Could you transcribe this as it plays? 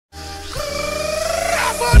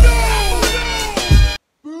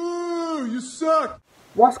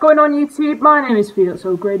What's going on YouTube? My name is Felix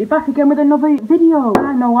O'Grady, back again with another video.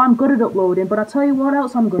 I know I'm good at uploading, but I tell you what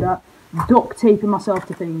else I'm good at, duct taping myself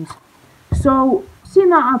to things. So, seeing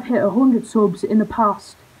that I've hit 100 subs in the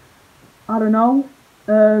past, I don't know,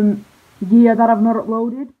 year that I've not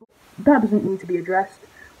uploaded, that doesn't need to be addressed.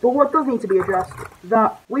 But what does need to be addressed,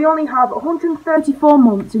 that we only have 134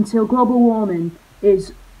 months until global warming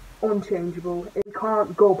is unchangeable. It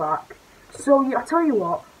can't go back. So I tell you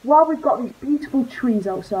what, while we've got these beautiful trees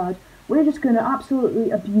outside, we're just going to absolutely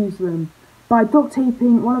abuse them by duct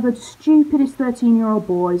taping one of the stupidest 13-year-old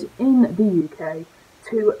boys in the UK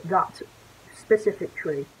to that specific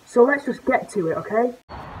tree. So let's just get to it, okay?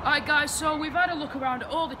 Alright guys, so we've had a look around at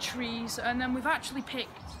all the trees and then we've actually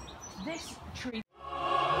picked this tree.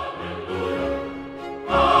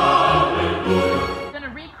 We're going to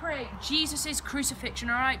recreate Jesus' crucifixion,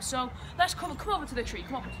 alright? So let's come over to the tree,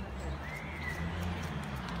 come over to the tree.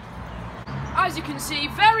 As you can see,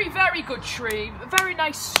 very good tree, very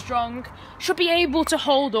nice, strong, should be able to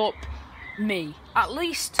hold up me, at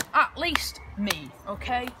least me,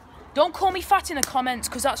 okay? Don't call me fat in the comments,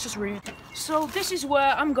 because that's just rude. So this is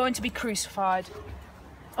where I'm going to be crucified.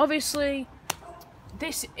 Obviously,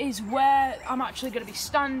 this is where I'm actually going to be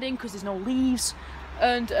standing, because there's no leaves,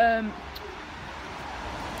 and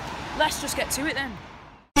let's just get to it then.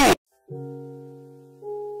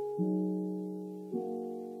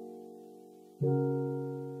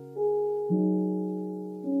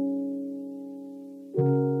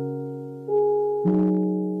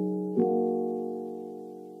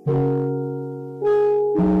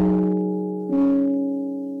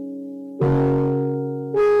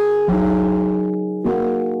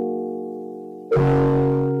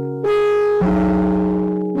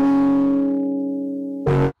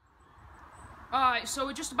 Alright, so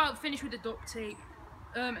we're just about finished with the duct tape,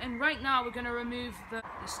 and right now we're going to remove the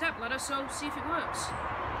step ladder, so see if it works.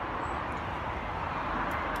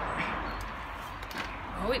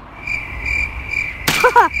 Oh, it...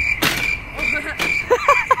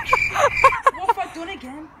 What have I done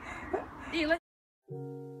again? Here, let's...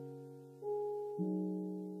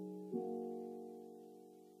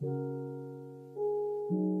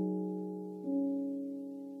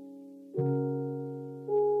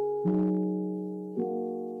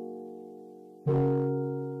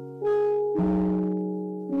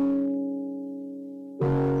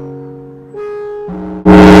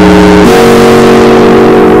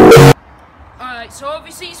 So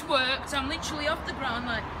obviously it's worked. I'm literally off the ground,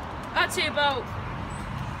 like I'd say about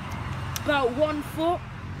 1 foot.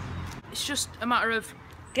 It's just a matter of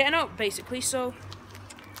getting up basically, so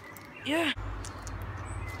yeah.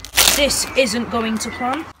 This isn't going to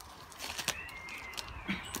plan.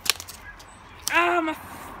 Ah, my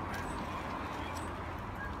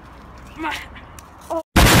oh.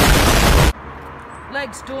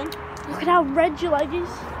 Leg's done. Look at how red your leg is.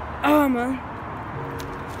 Oh man.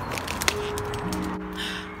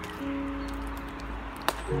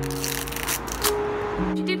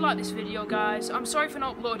 If you did like this video, guys, I'm sorry for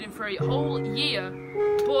not uploading for a whole year,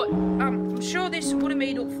 but I'm sure this would have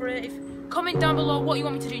made up for it. Comment down below what you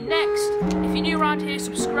want me to do next. If you're new around here,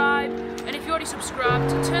 subscribe, and if you already subscribed,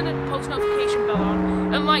 turn the post notification bell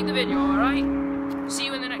on and like the video, alright? See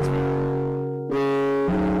you in the next video.